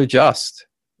have to adjust.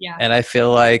 Yeah. And I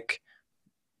feel like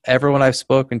everyone I've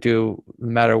spoken to,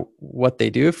 no matter what they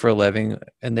do for a living,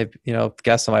 and they've,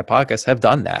 guests on my podcast, have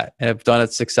done that and have done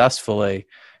it successfully.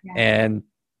 Yeah. And,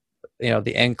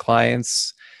 the end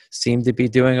clients seem to be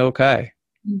doing okay.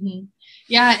 Mm-hmm.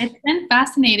 Yeah, it's been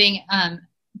fascinating.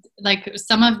 Like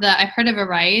I've heard a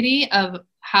variety of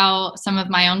how some of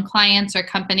my own clients or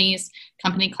company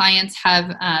clients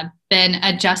have been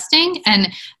adjusting,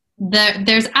 and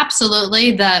there's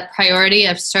absolutely the priority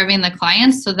of serving the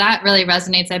clients. So that really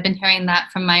resonates. I've been hearing that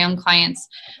from my own clients.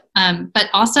 But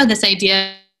also this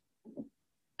idea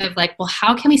of like, well,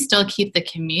 how can we still keep the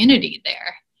community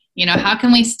there? How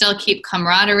can we still keep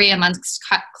camaraderie amongst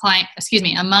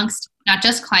amongst not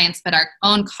just clients, but our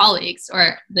own colleagues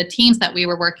or the teams that we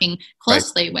were working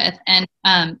closely with. And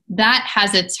that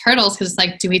has its hurdles, because it's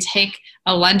like, do we take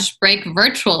a lunch break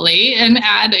virtually and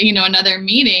add, another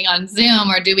meeting on Zoom,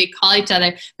 or do we call each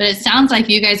other? But it sounds like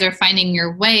you guys are finding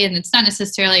your way, and it's not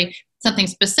necessarily something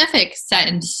specific set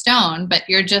in stone, but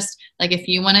you're just like, if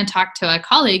you want to talk to a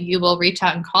colleague, you will reach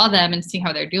out and call them and see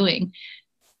how they're doing.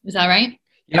 Is that right?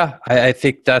 Yeah, I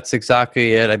think that's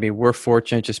exactly it. I mean, we're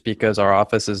fortunate just because our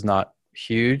office is not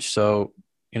huge. So,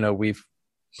 we've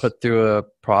put through a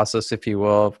process, if you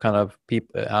will, of kind of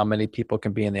how many people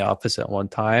can be in the office at one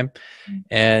time.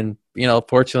 And,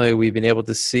 fortunately, we've been able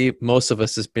to see, most of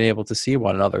us has been able to see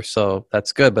one another. So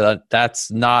that's good. But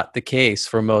that's not the case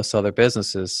for most other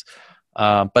businesses.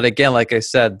 But again, like I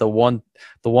said, the one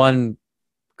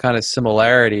kind of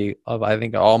similarity of, I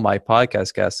think, all my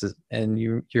podcast guests is, and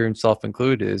you yourself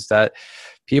included, is that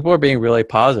people are being really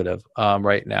positive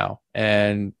right now,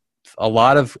 and a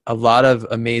lot of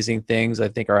amazing things I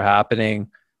think are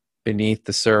happening beneath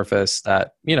the surface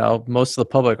that most of the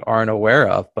public aren't aware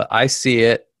of. But I see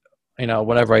it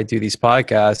whenever I do these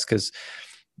podcasts, because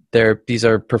these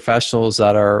are professionals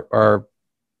that are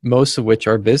most of which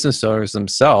are business owners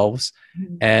themselves,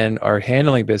 and are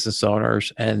handling business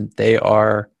owners, and they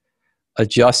are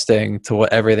adjusting to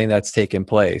everything that's taken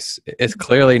place. It's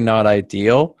clearly not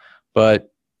ideal,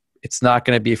 but it's not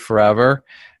going to be forever.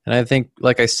 And I think,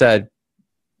 like I said,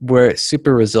 we're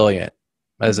super resilient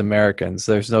as Americans.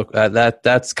 There's no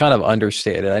that's kind of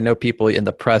understated. I know people in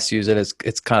the press use it as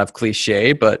it's kind of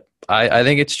cliche, but I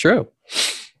think it's true.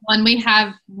 When we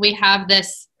have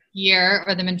this year,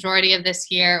 or the majority of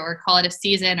this year, or call it a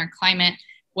season or climate,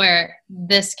 where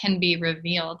this can be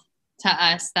revealed to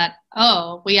us that,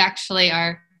 oh, we actually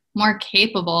are more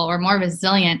capable or more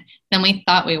resilient than we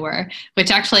thought we were,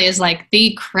 which actually is like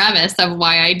the crevice of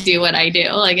why I do what I do.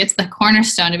 Like, it's the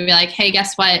cornerstone to be like, hey,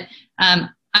 guess what? I'm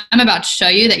about to show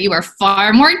you that you are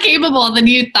far more capable than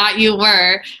you thought you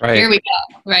were. Right. Here we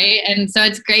go. Right. And so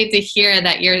it's great to hear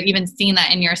that you're even seeing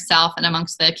that in yourself and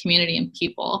amongst the community and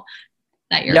people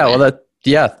that you're with.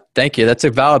 Yeah, thank you. That's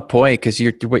a valid point, because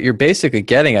what you're basically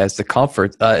getting at is the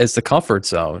comfort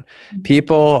zone. Mm-hmm.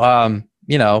 People,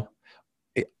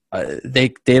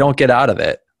 they don't get out of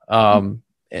it,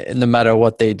 no matter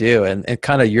what they do. And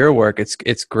kind of your work,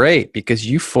 it's great, because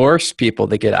you force people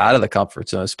to get out of the comfort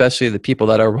zone, especially the people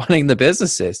that are running the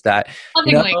businesses that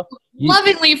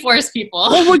lovingly force people.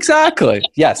 Oh, exactly.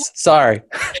 Yes. Sorry.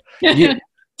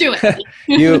 Do it.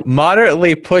 You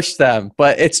moderately push them,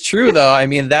 but it's true though. I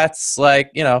mean, that's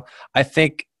like, I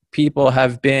think people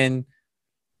have been,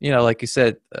 like you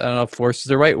said, I don't know if force is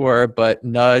the right word, but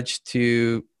nudged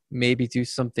to maybe do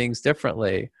some things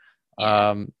differently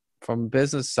from a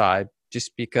business side,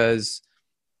 just because,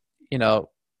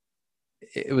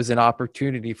 it was an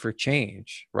opportunity for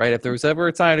change, right? If there was ever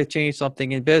a time to change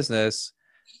something in business,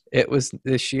 it was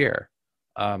this year.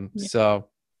 So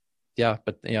yeah,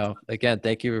 but again,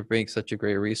 thank you for being such a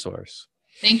great resource.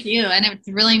 Thank you. And it's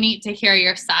really neat to hear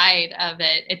your side of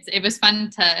it. It was fun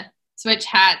to switch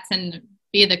hats and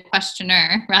be the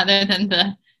questioner rather than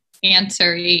the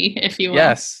answeree, if you will.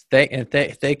 Yes.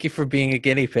 Thank you for being a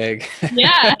guinea pig.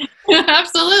 Yeah.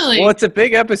 Absolutely. Well, it's a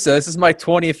big episode. This is my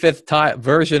 25th time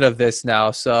version of this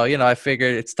now. So, I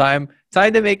figured it's time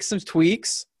to make some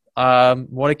tweaks.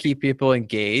 Want to keep people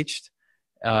engaged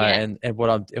Yeah. and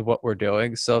what we're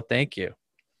doing. So thank you.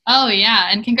 Oh yeah.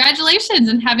 And congratulations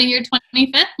on having your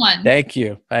 25th one. Thank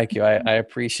you. Thank you. I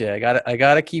appreciate it. I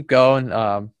gotta keep going.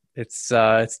 It's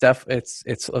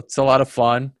it's a lot of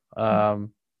fun.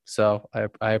 So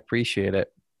I appreciate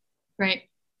it. Great.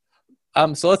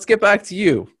 So let's get back to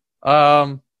you.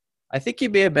 I think you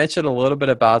may have mentioned a little bit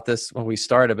about this when we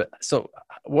started, but so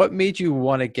what made you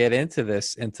want to get into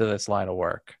this line of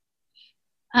work?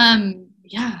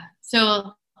 Yeah.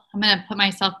 So I'm going to put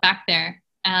myself back there.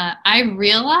 I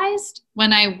realized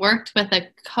when I worked with a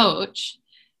coach,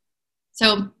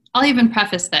 so I'll even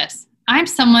preface this. I'm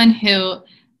someone who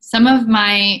some of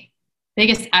my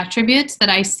biggest attributes that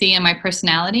I see in my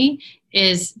personality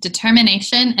is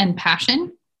determination and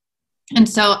passion. And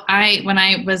so when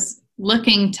I was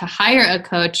looking to hire a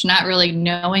coach, not really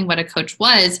knowing what a coach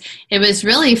was, it was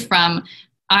really from,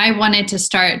 I wanted to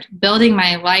start building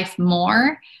my life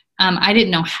more. I didn't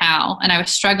know how, and I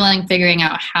was struggling figuring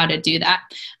out how to do that.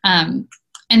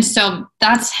 And so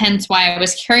that's hence why I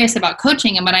was curious about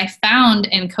coaching. And what I found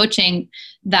in coaching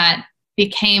that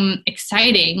became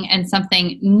exciting and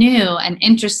something new and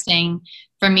interesting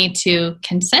for me to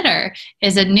consider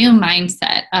is a new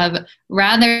mindset of,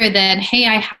 rather than, hey,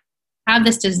 I have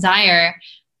this desire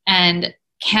and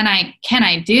can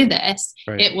I do this?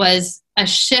 Right. It was a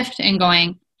shift in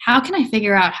going, how can I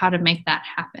figure out how to make that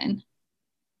happen?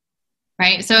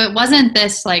 Right? So it wasn't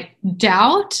this like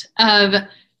doubt of,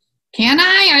 can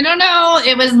I don't know.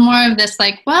 It was more of this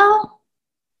like, well,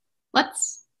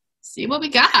 let's see what we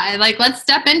got. Like, let's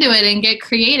step into it and get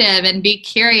creative and be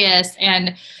curious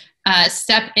and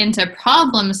step into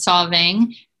problem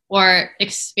solving or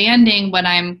expanding what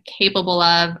I'm capable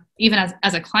of. Even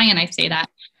as a client, I say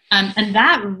that. And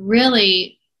that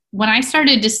really, when I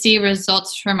started to see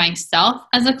results for myself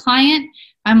as a client,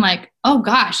 I'm like, oh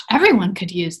gosh, everyone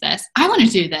could use this. I want to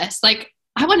do this. Like,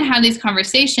 I want to have these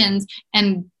conversations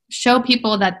and show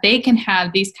people that they can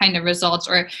have these kind of results,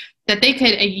 or that they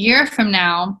could, a year from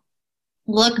now,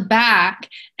 look back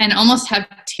and almost have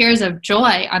tears of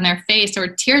joy on their face or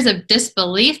tears of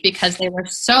disbelief because they were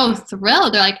so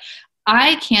thrilled. They're like,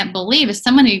 I can't believe if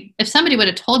somebody would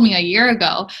have told me a year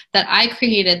ago that I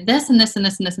created this and this and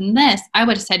this and this and this, I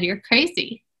would have said, you're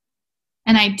crazy.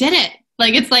 And I did it.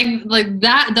 Like, it's like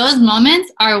that, those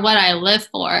moments are what I live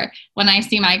for when I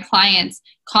see my clients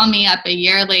call me up a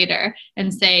year later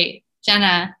and say,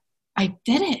 Jenna, I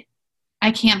did it.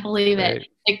 I can't believe it.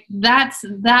 Like,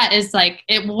 that is like,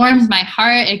 it warms my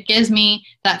heart. It gives me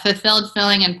that fulfilled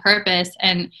feeling and purpose.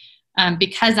 And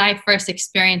because I first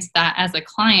experienced that as a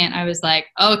client, I was like,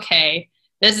 okay,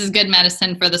 this is good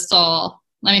medicine for the soul.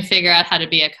 Let me figure out how to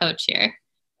be a coach here.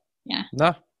 Yeah.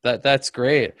 No, that's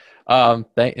great.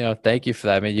 Thank you for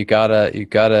that. I mean, you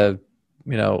gotta,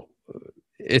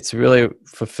 it's really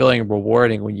fulfilling and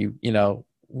rewarding when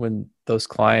when those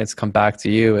clients come back to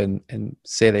you and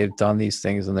say they've done these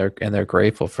things and they're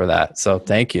grateful for that. So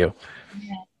thank you.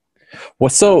 Yeah. Well,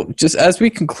 so just as we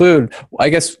conclude, I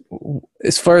guess,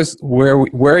 as far as where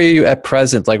are you at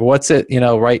present? Like, what's it,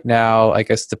 right now, I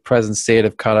guess the present state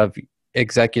of kind of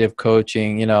executive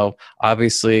coaching,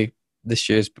 obviously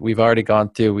we've already gone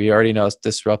through, we already know it's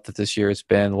disruptive this year. It's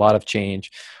been a lot of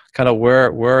change. Kind of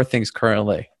where are things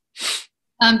currently?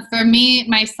 For me,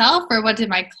 myself, or what are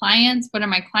my clients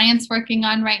working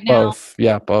on right now? Both.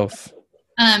 Yeah, both.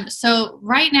 So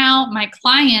right now, my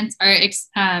clients are,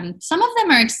 some of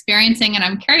them are experiencing, and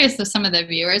I'm curious if some of the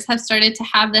viewers have started to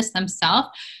have this themselves.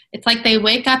 It's like they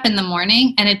wake up in the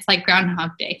morning and it's like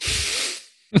Groundhog Day.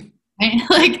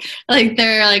 Right? Like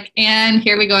they're like, and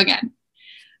here we go again.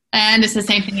 And it's the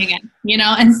same thing again,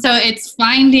 And so it's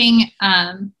finding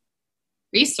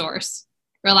resource,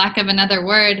 for lack of another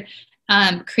word,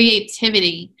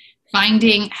 creativity,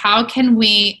 finding how can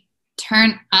we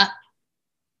turn up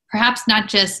perhaps not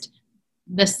just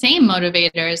the same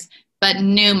motivators, but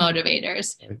new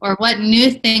motivators, or what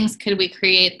new things could we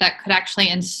create that could actually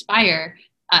inspire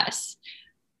us?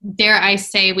 Dare I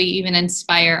say we even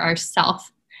inspire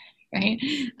ourselves, right?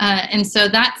 And so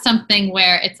that's something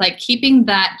where it's like keeping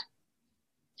that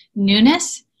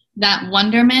newness, that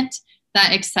wonderment,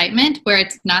 that excitement, where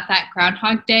it's not that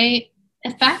Groundhog Day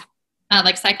effect,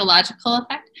 like psychological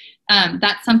effect.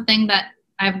 That's something that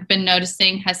I've been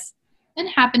noticing has been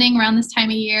happening around this time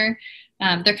of year.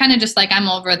 They're kind of just like, I'm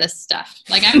over this stuff.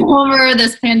 Like, I'm over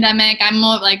this pandemic. I'm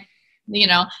over, like,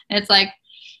 it's like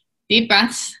deep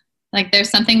breaths. Like, there's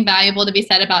something valuable to be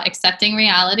said about accepting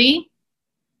reality,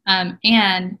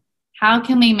 and how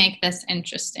can we make this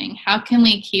interesting? How can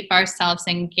we keep ourselves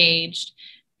engaged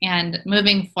and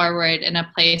moving forward in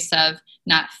a place of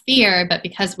not fear, but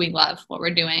because we love what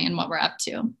we're doing and what we're up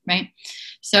to, right?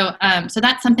 So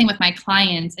that's something with my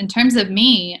clients. In terms of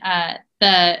me,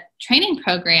 the training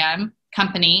program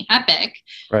company, Epic,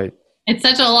 right? It's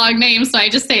such a long name, so I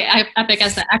just say EPIC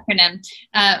as the acronym.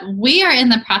 We are in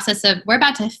the process of, we're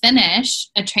about to finish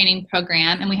a training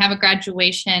program, and we have a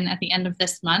graduation at the end of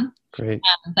this month. Great.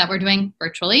 That we're doing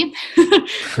virtually.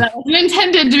 That wasn't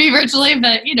intended to be virtually,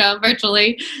 but,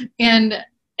 virtually. And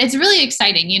it's really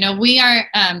exciting. We are,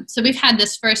 so we've had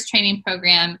this first training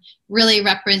program really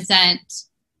represent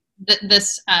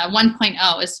this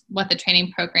 1.0 is what the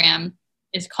training program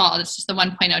is called. It's just the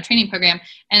 1.0 training program.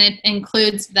 And it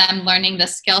includes them learning the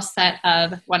skill set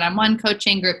of one-on-one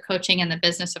coaching, group coaching, and the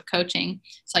business of coaching.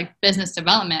 It's like business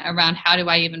development around how do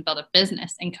I even build a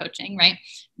business in coaching, right?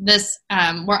 This,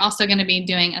 we're also going to be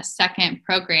doing a second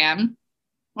program,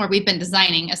 or we've been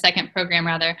designing a second program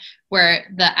rather, where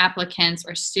the applicants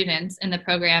or students in the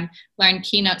program learn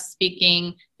keynote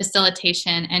speaking,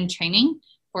 facilitation, and training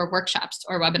for workshops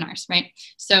or webinars, right?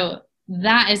 So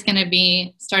that is going to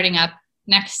be starting up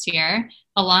next year,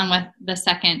 along with the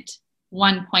second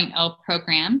 1.0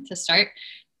 program to start.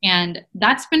 And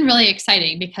that's been really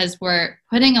exciting because we're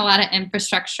putting a lot of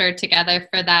infrastructure together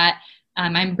for that.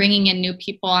 I'm bringing in new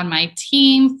people on my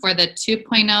team for the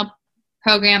 2.0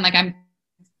 program. Like, I'm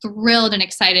thrilled and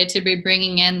excited to be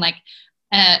bringing in like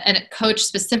a coach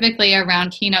specifically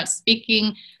around keynote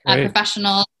speaking,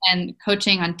 professional, and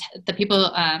coaching on the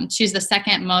people. She's the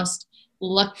second most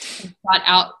looked and sought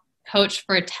out coach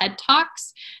for TED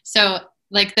Talks. So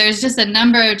like, there's just a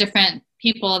number of different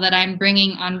people that I'm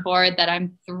bringing on board that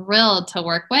I'm thrilled to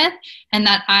work with and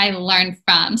that I learn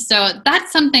from. So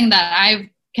that's something that I've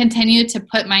continued to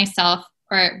put myself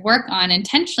or work on,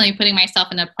 intentionally putting myself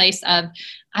in a place of,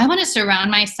 I want to surround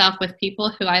myself with people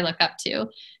who I look up to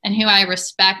and who I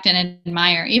respect and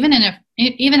admire, even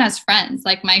as friends.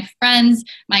 Like my friends,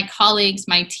 my colleagues,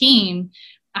 my team,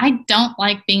 I don't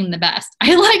like being the best.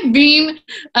 I like being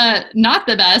not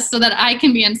the best so that I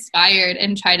can be inspired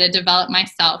and try to develop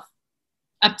myself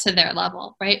up to their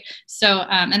level, right? So,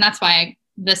 and that's why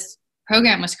this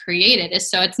program was created, is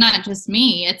so it's not just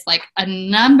me, it's like a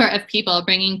number of people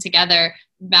bringing together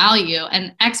value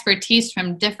and expertise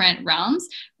from different realms,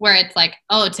 where it's like,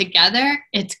 oh, together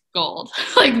it's gold.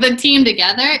 Like the team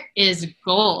together is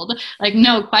gold, like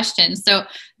no question. So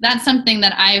that's something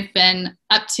that I've been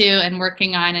up to and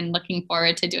working on and looking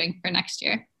forward to doing for next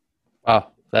year. Oh,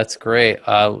 that's great.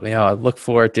 I look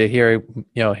forward to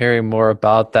hearing more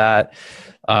about that.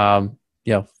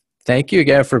 Thank you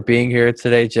again for being here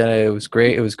today, Jenna. It was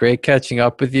great. It was great catching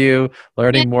up with you,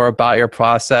 learning more about your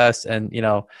process, and,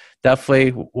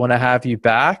 definitely want to have you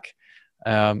back.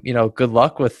 Good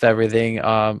luck with everything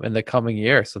in the coming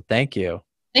year. So thank you.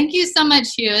 Thank you so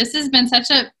much, Hugh. This has been such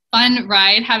a fun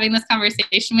ride having this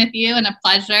conversation with you, and a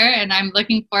pleasure. And I'm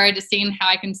looking forward to seeing how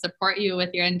I can support you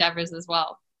with your endeavors as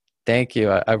well. Thank you.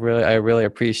 I really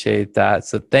appreciate that.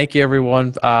 So thank you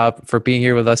everyone for being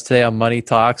here with us today on Money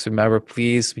Talks. Remember,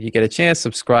 please, when you get a chance,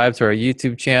 subscribe to our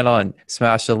YouTube channel and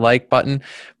smash the like button.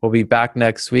 We'll be back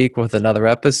next week with another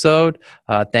episode.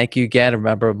 Thank you again.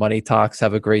 Remember, Money Talks.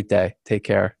 Have a great day. Take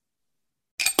care.